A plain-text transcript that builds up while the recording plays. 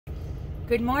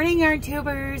Good morning, yarn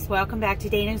tubers. Welcome back to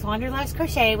Dana's Wanderlust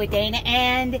Crochet with Dana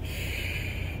and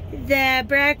the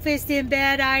breakfast in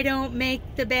bed I don't make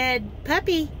the bed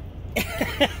puppy.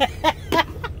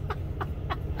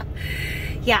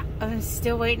 Yeah, I'm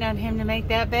still waiting on him to make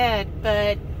that bed,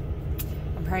 but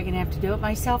I'm probably gonna have to do it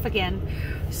myself again.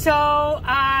 So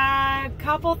a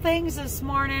couple things this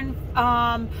morning.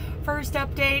 First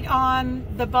update on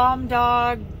the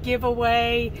Bombdog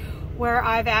Giveaway, where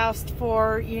I've asked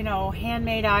for, you know,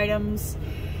 handmade items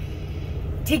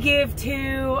to give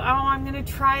to, I'm going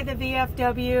to try the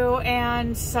VFW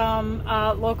and some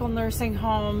local nursing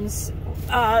homes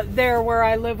there where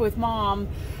I live with Mom,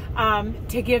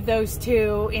 to give those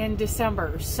to in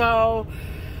December. So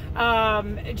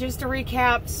just to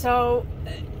recap, so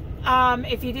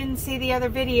if you didn't see the other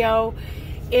video,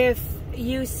 if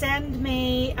you send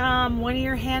me one of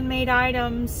your handmade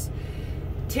items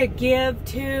to give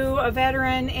to a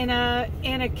veteran in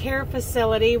a care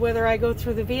facility, whether I go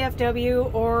through the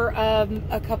VFW or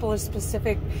a couple of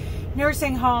specific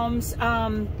nursing homes,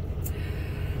 then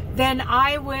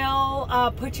I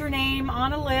will put your name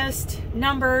on a list,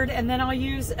 numbered, and then I'll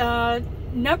use a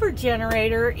number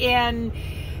generator in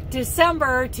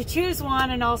December to choose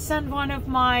one, and I'll send one of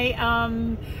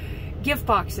my gift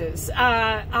boxes.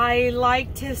 I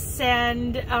like to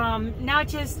send not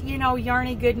just, you know,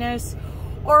 yarny goodness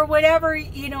or whatever,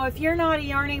 you know. If you're not a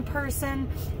yarning person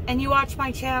and you watch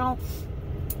my channel,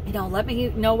 you know, let me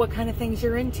know what kind of things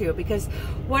you're into, because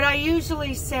what I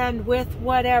usually send with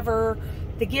whatever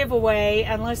the giveaway,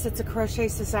 unless it's a Crochet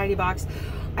Society box,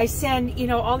 I send, you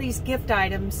know, all these gift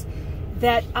items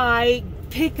that I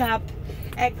pick up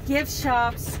at gift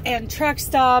shops and truck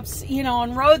stops, you know,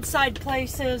 and roadside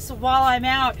places while I'm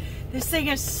out. This thing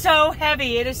is so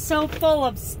heavy. It is so full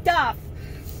of stuff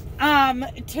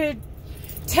to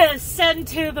send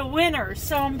to the winner.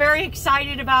 So I'm very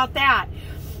excited about that.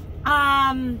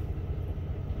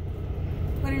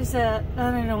 What is that?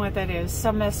 I don't know what that is.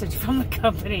 Some message from the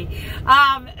company.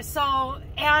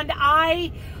 And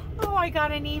I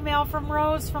got an email from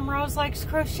Rose Likes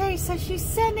Crochet. Says she's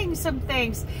sending some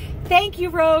things. Thank you,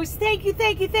 Rose. Thank you,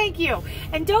 thank you, thank you.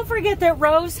 And don't forget that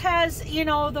Rose has, you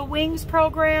know, the Wings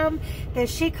program that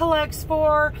she collects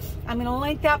for. I'm going to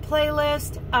link that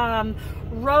playlist.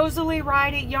 Rosalie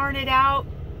Ride It, Yarn It Out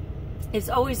is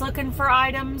always looking for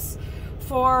items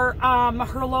for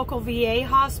her local VA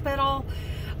hospital.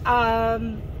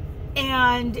 And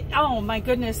oh my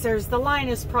goodness, there's the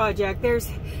Linus Project, there's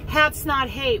Hats Not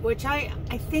Hate, which I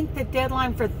think the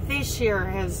deadline for this year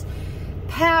has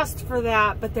passed for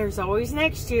that, but there's always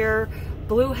next year.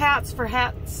 Blue hats for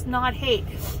Hats Not Hate.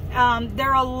 There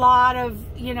are a lot of,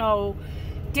 you know,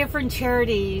 different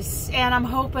charities, and I'm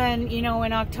hoping, you know,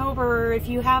 in October, if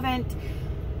you haven't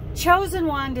chosen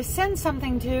one to send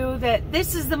something to, that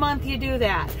this is the month you do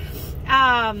that.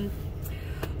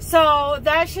 So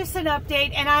that's just an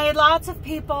update, and I had lots of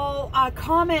people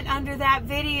comment under that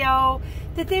video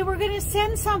that they were going to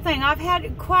send something. I've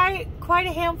had quite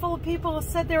a handful of people who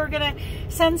said they were going to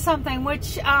send something,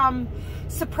 which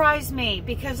surprised me,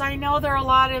 because I know there are a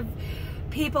lot of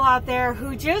people out there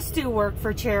who just do work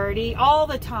for charity all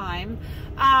the time,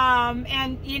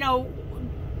 and you know,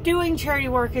 doing charity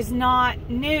work is not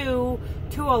new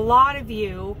to a lot of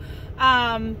you,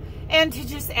 and to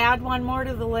just add one more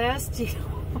to the list, you know,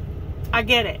 I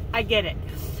get it.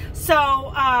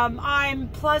 So I'm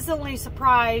pleasantly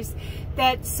surprised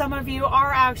that some of you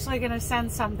are actually going to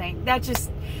send something. That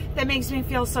makes me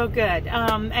feel so good.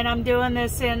 And I'm doing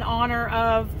this in honor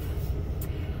of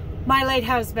my late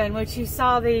husband, which you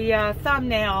saw the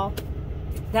thumbnail.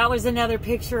 That was another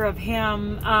picture of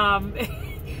him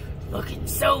looking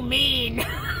so mean.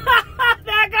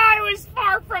 That guy was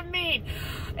far from mean.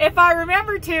 If I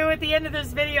remember to, at the end of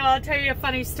this video, I'll tell you a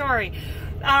funny story.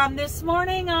 This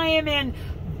morning I am in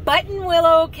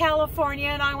Buttonwillow, California,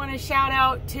 and I want to shout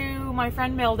out to my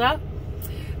friend Milda,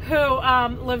 who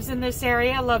lives in this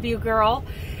area. Love you, girl.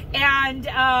 And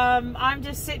I'm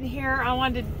just sitting here.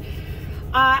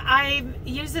 I'm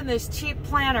using this cheap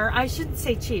planner. I shouldn't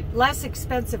say cheap, less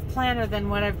expensive planner than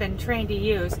what I've been trained to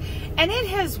use. And it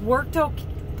has worked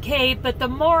okay, but the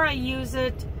more I use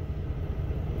it,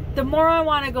 the more I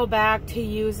want to go back to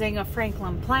using a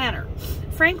Franklin planner.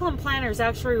 Franklin planners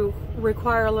actually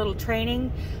require a little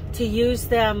training to use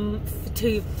them,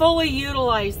 to fully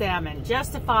utilize them and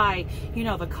justify, you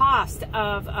know, the cost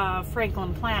of a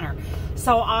Franklin planner.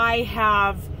 So I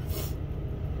have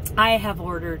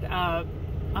ordered a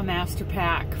master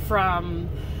pack from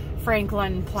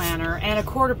Franklin planner and a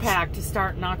quarter pack to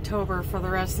start in October for the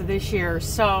rest of this year.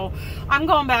 So I'm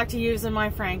going back to using my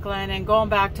Franklin and going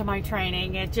back to my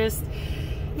training. It just,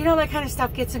 you know, that kind of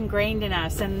stuff gets ingrained in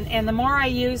us. And the more I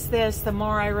use this, the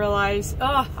more I realize,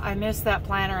 oh, I miss that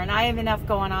planner. And I have enough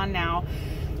going on now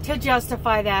to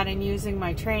justify that and using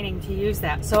my training to use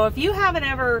that. So if you haven't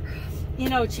ever, you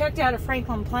know, checked out a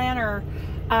Franklin planner,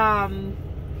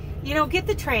 you know, get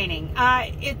the training.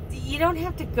 You don't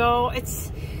have to go.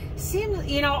 Seems,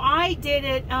 you know, I did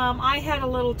it. I had a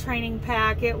little training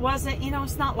pack. It wasn't, you know,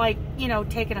 it's not like, you know,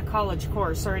 taking a college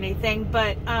course or anything,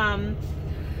 but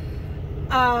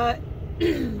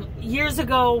years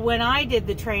ago when I did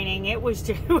the training, it was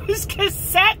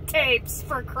cassette tapes,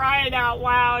 for crying out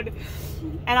loud.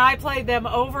 And I played them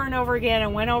over and over again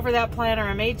and went over that planner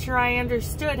and made sure I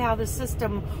understood how the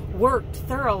system worked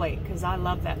thoroughly, because I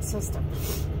love that system.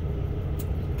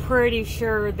 Pretty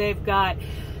sure they've got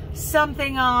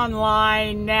something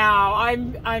online now,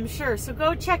 I'm sure. So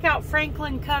go check out I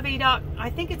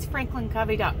think it's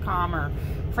franklincovey.com or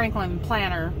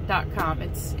franklinplanner.com.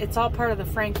 It's all part of the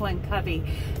Franklin Covey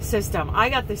system. I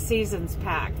got the Seasons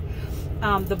pack.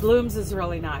 The Blooms is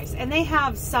really nice. And they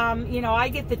have some, you know, I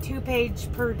get the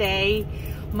 2-page per day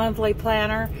monthly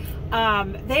planner.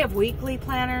 They have weekly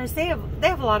planners. They have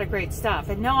a lot of great stuff.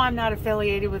 And no, I'm not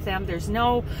affiliated with them. There's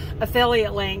no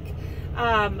affiliate link.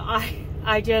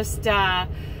 I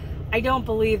don't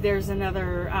believe there's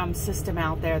another system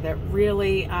out there that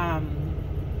really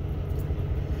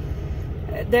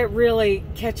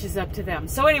catches up to them.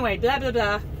 So anyway, blah blah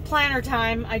blah. Planner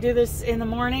time. I do this in the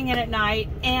morning and at night.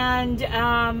 And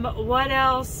what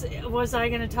else was I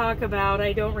going to talk about?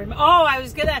 I don't remember. Oh,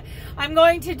 I'm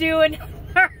going to do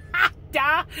another.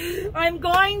 I'm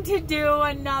going to do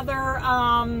another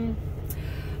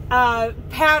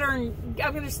pattern.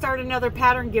 I'm going to start another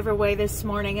pattern giveaway this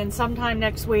morning, and sometime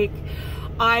next week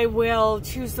I will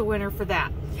choose the winner for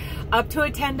that. Up to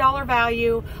a $10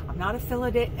 value. I'm not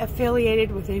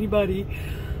affiliated with anybody,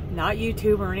 not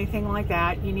YouTube or anything like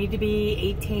that. You need to be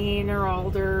 18 or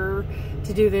older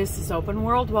to do this. It's open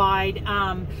worldwide.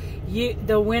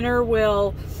 The winner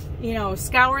will, you know,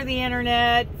 scour the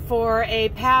internet for a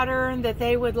pattern that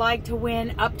they would like to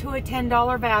win up to a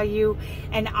 $10 value,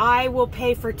 and I will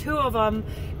pay for 2 of them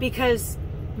because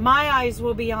my eyes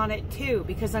will be on it too,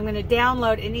 because I'm going to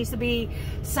download. It needs to be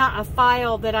a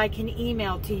file that I can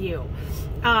email to you.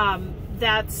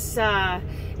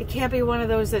 It can't be one of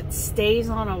those that stays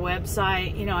on a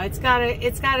website. You know, it's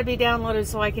gotta be downloaded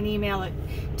so I can email it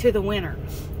to the winner.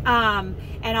 And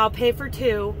I'll pay for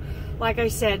 2, like I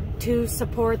said, to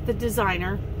support the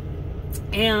designer.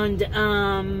 And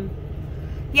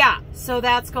yeah, so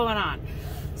that's going on.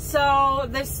 So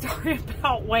this story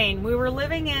about Wayne, we were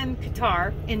living in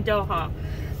Qatar, in Doha,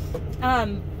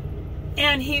 and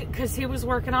because he was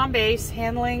working on base,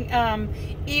 handling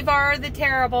Ivar the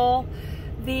Terrible,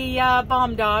 the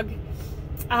bomb dog.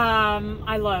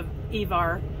 I love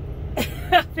Ivar.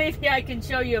 Maybe I can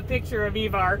show you a picture of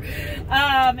Ivar.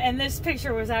 And this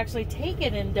picture was actually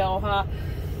taken in Doha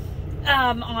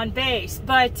on base.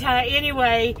 But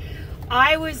anyway,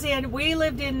 we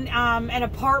lived in an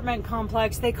apartment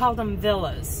complex. They called them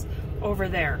villas over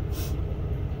there.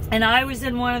 And I was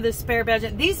in one of the spare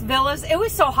bedrooms. These villas, it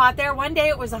was so hot there. One day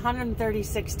it was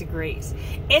 136 degrees.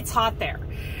 It's hot there.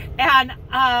 And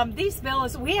these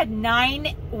villas, we had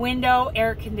 9 window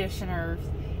air conditioners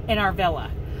in our villa.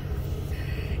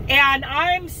 And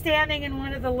I'm standing in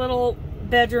one of the little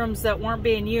bedrooms that weren't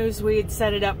being used. We had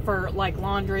set it up for like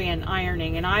laundry and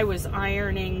ironing, and I was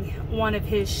ironing one of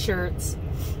his shirts,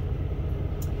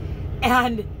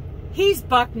 and he's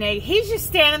buck naked. He's just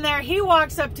standing there. He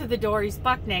walks up to the door. He's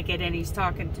buck naked and he's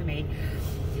talking to me,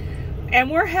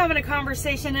 and we're having a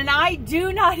conversation, and I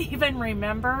do not even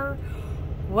remember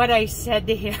what I said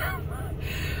to him.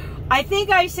 I think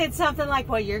I said something like,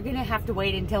 well, you're gonna have to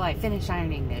wait until I finish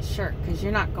ironing this shirt because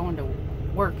you're not going to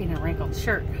work in a wrinkled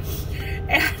shirt.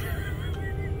 And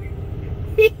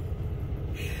he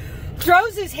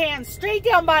throws his hand straight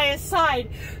down by his side,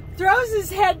 throws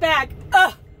his head back,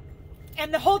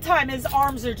 and the whole time his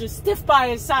arms are just stiff by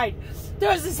his side,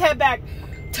 throws his head back,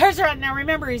 turns around. Now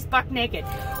remember, he's buck naked,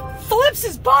 flips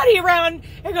his body around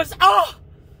and goes, oh,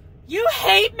 you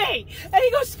hate me. And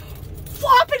he goes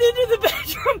flopping into the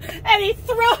bedroom, and he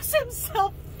throws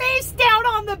himself face down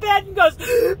on the bed and goes,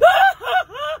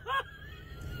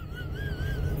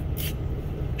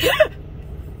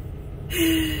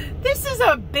 this is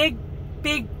a big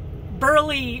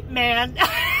burly man.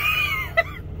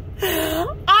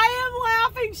 I am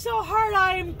laughing so hard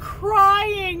I am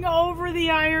crying over the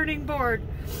ironing board.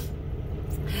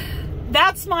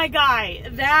 That's my guy.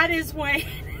 That is Wayne.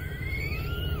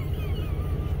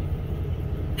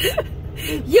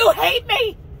 You hate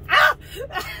me! Ah!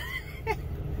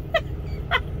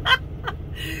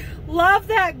 Love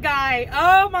that guy.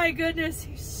 Oh my goodness,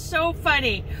 he's so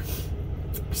funny.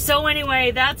 So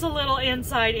anyway, that's a little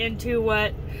insight into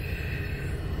what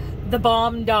the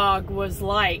Bombdog was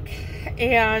like.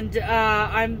 And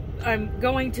I'm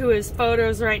going to his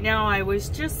photos right now. I was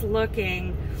just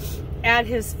looking at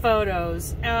his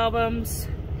photos, albums,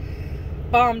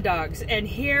 Bombdogs, and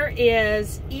here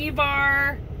is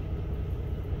Ivar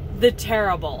the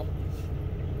Terrible,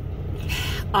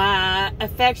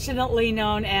 affectionately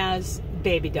known as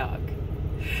Baby Dog.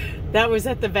 That was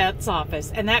at the vet's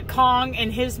office, and that Kong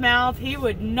in his mouth, he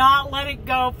would not let it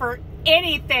go for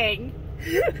anything.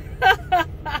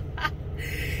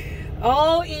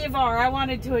 Oh, Ivar, I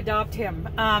wanted to adopt him.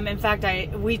 In fact,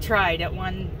 we tried at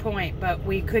one point, but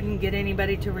we couldn't get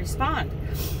anybody to respond.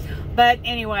 But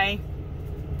anyway,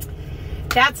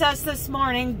 that's us this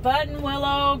morning.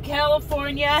 Buttonwillow,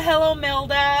 California. Hello,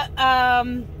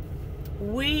 Milda.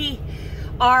 We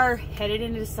are headed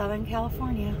into Southern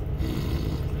California.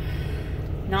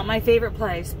 Not my favorite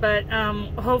place, but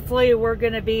hopefully we're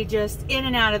going to be just in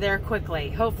and out of there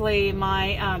quickly. Hopefully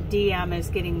my DM is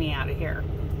getting me out of here.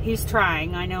 He's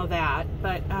trying, I know that,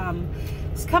 but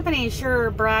this company sure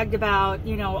bragged about,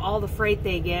 you know, all the freight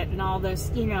they get and all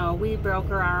this, you know, we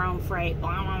broker our own freight,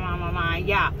 blah, blah, blah, blah, blah.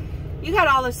 Yeah, you got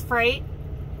all this freight.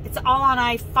 It's all on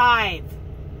I-5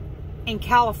 in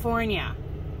California.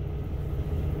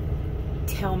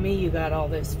 Tell me you got all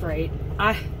this freight.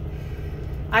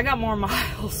 I got more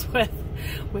miles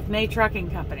with May Trucking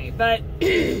Company, but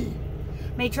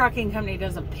May Trucking Company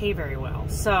doesn't pay very well.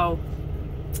 So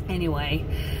anyway,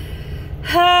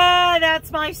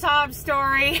 that's my sob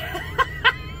story.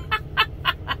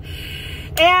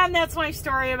 And that's my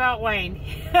story about Wayne.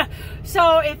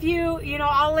 So if you know,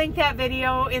 I'll link that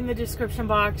video in the description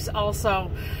box also,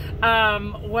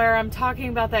 where I'm talking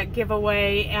about that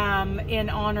giveaway in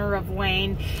honor of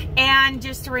Wayne. And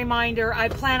just a reminder, I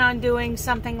plan on doing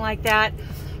something like that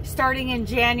starting in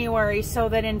January, so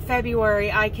that in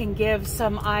February I can give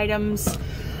some items,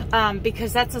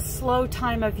 because that's a slow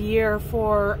time of year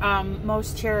for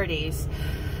most charities.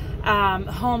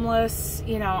 Homeless,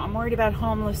 you know, I'm worried about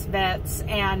homeless vets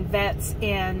and vets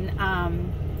in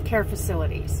care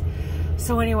facilities.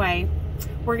 So anyway,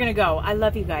 we're gonna go. I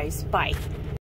love you guys. Bye.